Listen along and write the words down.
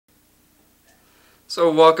So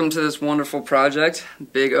welcome to this wonderful project,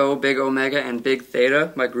 Big O, Big Omega, and Big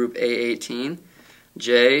Theta by group A18,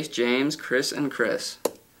 Jay, James, Chris, and Chris.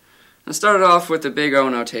 Let's start off with the Big O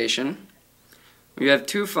notation. We have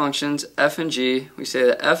two functions, f and g. We say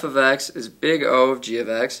that f of x is big O of g of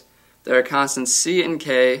x. There are constants c and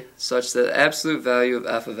k such that the absolute value of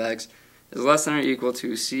f of x is less than or equal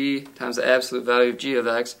to c times the absolute value of g of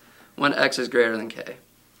x when x is greater than k.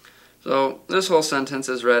 So this whole sentence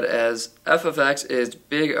is read as f of x is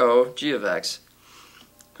big O g of x.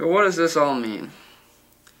 So what does this all mean?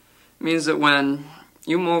 It means that when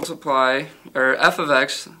you multiply, or f of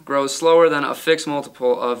x grows slower than a fixed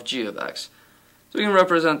multiple of g of x. So we can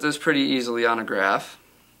represent this pretty easily on a graph.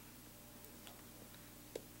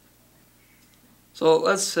 So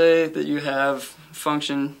let's say that you have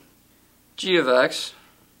function g of x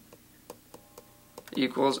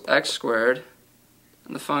equals x squared,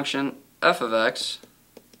 and the function f of x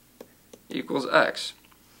equals x.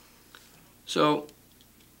 So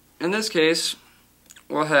in this case,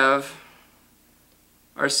 we'll have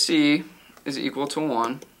our c is equal to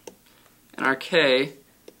 1 and our k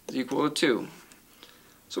is equal to 2.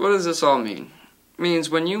 So what does this all mean? It means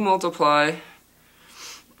when you multiply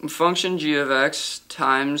function g of x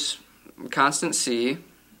times constant c,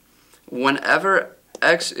 whenever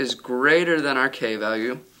x is greater than our k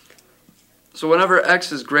value, so whenever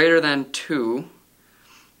x is greater than 2,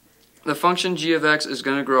 the function g of x is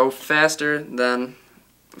going to grow faster than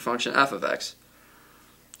the function f of x.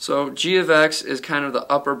 So g of x is kind of the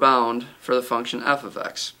upper bound for the function f of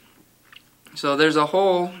x. So there's a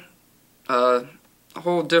whole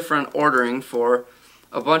different ordering for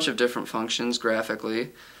a bunch of different functions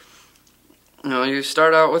graphically. You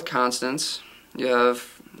start out with constants. You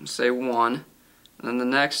have, say, 1, and then the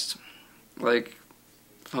next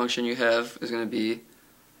function you have is going to be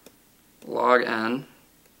log n.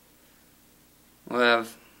 We'll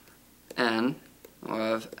have n. We'll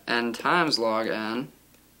have n times log n.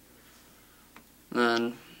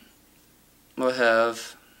 Then we'll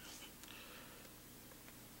have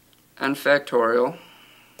n factorial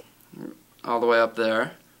all the way up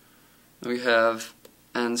there. We have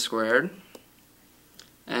n squared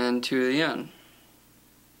and 2 to the n.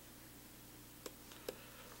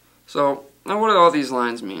 So now what do all these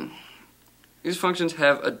lines mean? These functions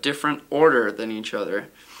have a different order than each other.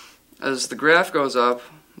 As the graph goes up,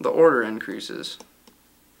 the order increases.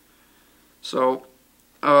 So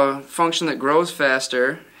a function that grows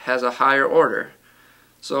faster has a higher order.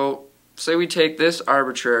 So say we take this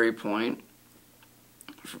arbitrary point.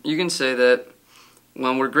 You can say that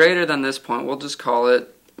when we're greater than this point, we'll just call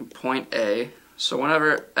it point A. So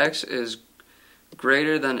whenever x is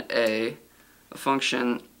greater than A, the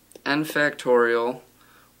function n factorial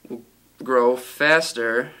will grow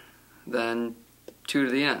faster than 2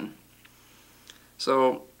 to the n.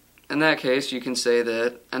 So in that case, you can say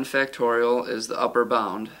that n factorial is the upper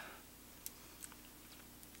bound.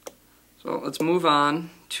 So let's move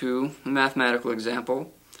on to the mathematical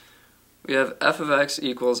example. We have f of x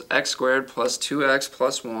equals x squared plus 2x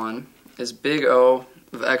plus 1 is big O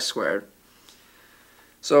of x squared.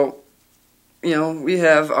 So, we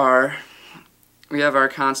have our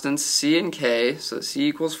constants c and k, so c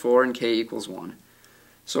equals 4 and k equals 1.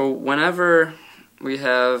 So whenever we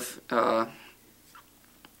have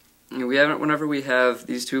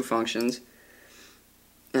these two functions,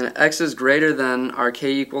 and x is greater than our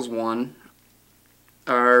k equals 1,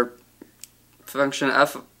 our function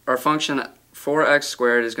 4x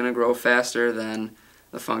squared is going to grow faster than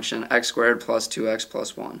the function x squared plus 2x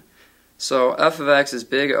plus 1. So f of x is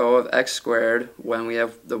big O of x squared when we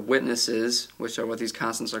have the witnesses, which are what these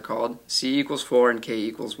constants are called, c equals 4 and k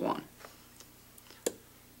equals 1.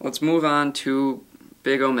 Let's move on to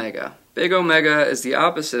big omega. Big omega is the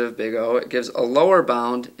opposite of big O. It gives a lower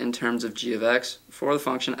bound in terms of g of x for the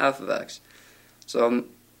function f of x. So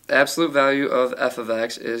the absolute value of f of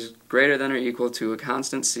x is greater than or equal to a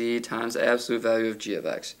constant c times the absolute value of g of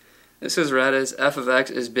x. This is read as f of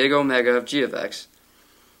x is big omega of g of x.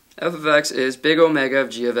 F of x is big omega of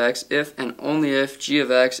g of x if and only if g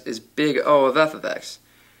of x is big O of f of x.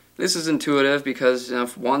 This is intuitive because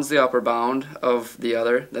if one's the upper bound of the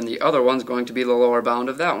other, then the other one's going to be the lower bound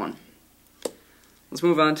of that one. Let's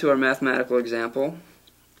move on to our mathematical example.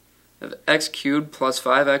 Of x cubed plus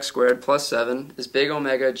 5x squared plus 7 is big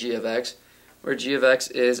omega g of x, where g of x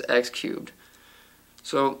is x cubed.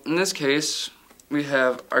 So in this case, we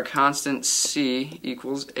have our constant c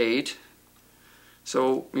equals 8.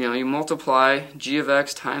 So, you multiply g of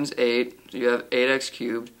x times 8, so you have 8x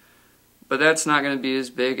cubed. But that's not going to be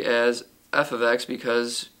as big as f of x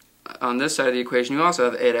because on this side of the equation you also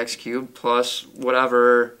have 8x cubed plus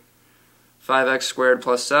whatever 5x squared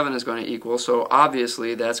plus 7 is going to equal, so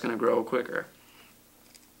obviously that's going to grow quicker.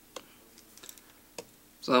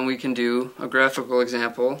 So then we can do a graphical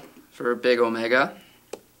example for big omega.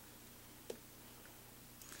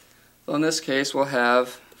 So in this case we'll have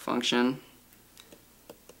function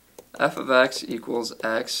f of x equals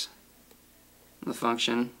x, and the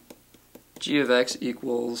function g of x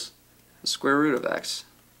equals the square root of x.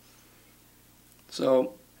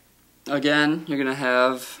 So again, you're going to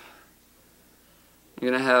have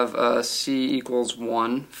c equals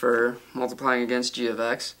 1 for multiplying against g of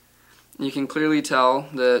x. You can clearly tell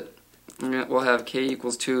that we'll have k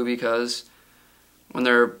equals 2 because when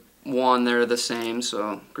they're 1 they're the same,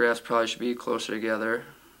 so graphs probably should be closer together.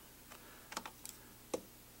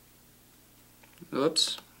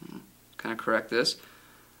 Oops, kind of correct this.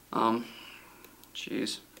 But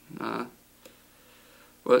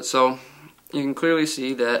so you can clearly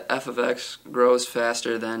see that f of x grows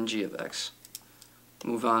faster than g of x.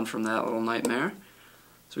 Move on from that little nightmare.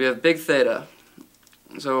 So we have big theta.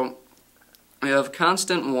 So we have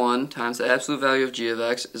constant 1 times the absolute value of g of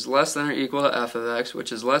x is less than or equal to f of x,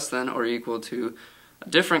 which is less than or equal to a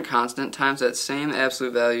different constant times that same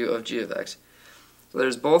absolute value of g of x. So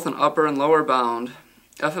there's both an upper and lower bound.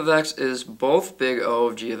 F of x is both big O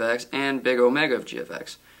of g of x and big omega of g of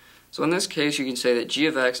x. So in this case you can say that g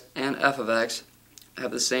of x and f of x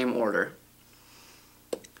have the same order.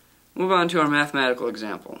 Move on to our mathematical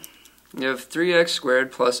example. You have 3x squared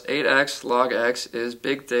plus 8x log x is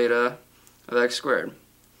big theta of x squared.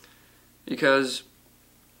 Because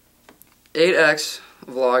 8x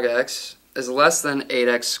of log x is less than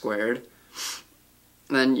 8x squared,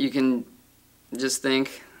 then you can just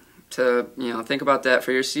think about that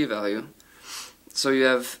for your c value. So you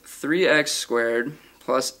have 3x squared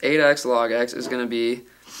plus 8x log x is going to be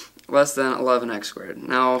less than 11x squared.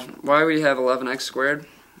 Now, why would you have 11x squared?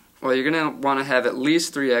 Well, you're going to want to have at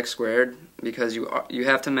least 3x squared because you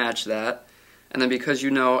have to match that. And then because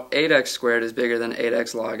you know 8x squared is bigger than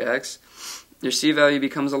 8x log x, your c value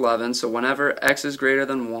becomes 11. So whenever x is greater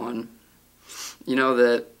than 1, you know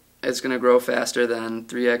that it's going to grow faster than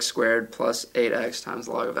 3x squared plus 8x times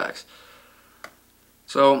log of x.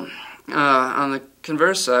 So on the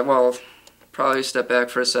converse side, well, probably step back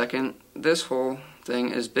for a second. This whole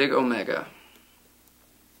thing is big omega.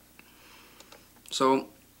 So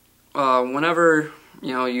whenever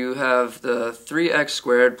you have the 3x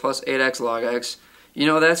squared plus 8x log x, you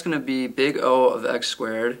know that's going to be big O of x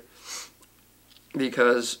squared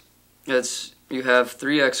because you have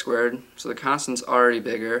 3x squared, so the constant's already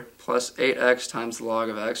bigger, plus 8x times the log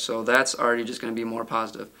of x, so that's already just going to be more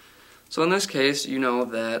positive. So in this case, you know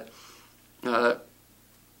that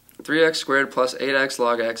 3x squared plus 8x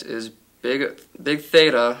log x is big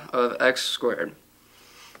theta of x squared.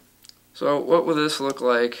 So what will this look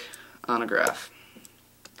like on a graph?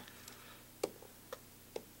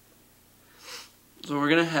 So we're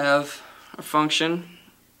going to have a function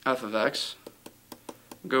f of x,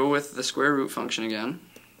 go with the square root function again,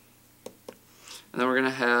 and then we're going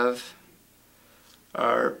to have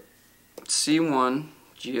our c1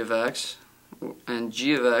 g of x, and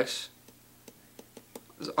g of x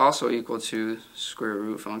is also equal to square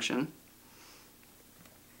root function,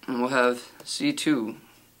 and we'll have c2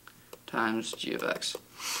 times g of x.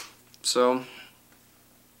 So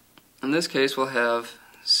in this case we'll have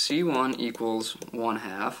c1 equals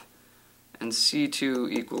 1/2 and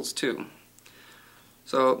c2 equals 2.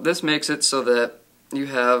 So this makes it so that you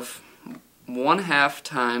have 1/2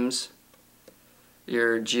 times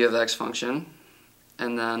your g of x function,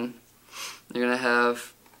 and then you're going to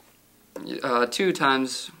have 2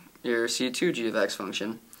 times your c2 g of x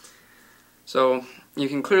function. So you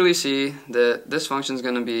can clearly see that this function is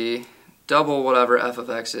going to be double whatever f of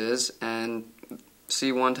x is, and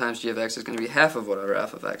c1 times g of x is going to be half of whatever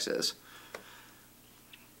f of x is.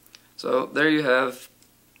 So there you have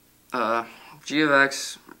g of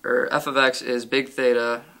x, or f of x is big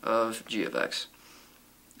theta of g of x.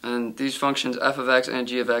 And these functions f of x and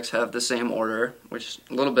g of x have the same order, which is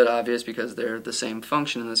a little bit obvious because they're the same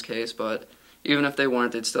function in this case, but even if they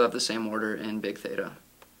weren't, they'd still have the same order in big theta.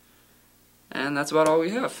 And that's about all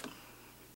we have.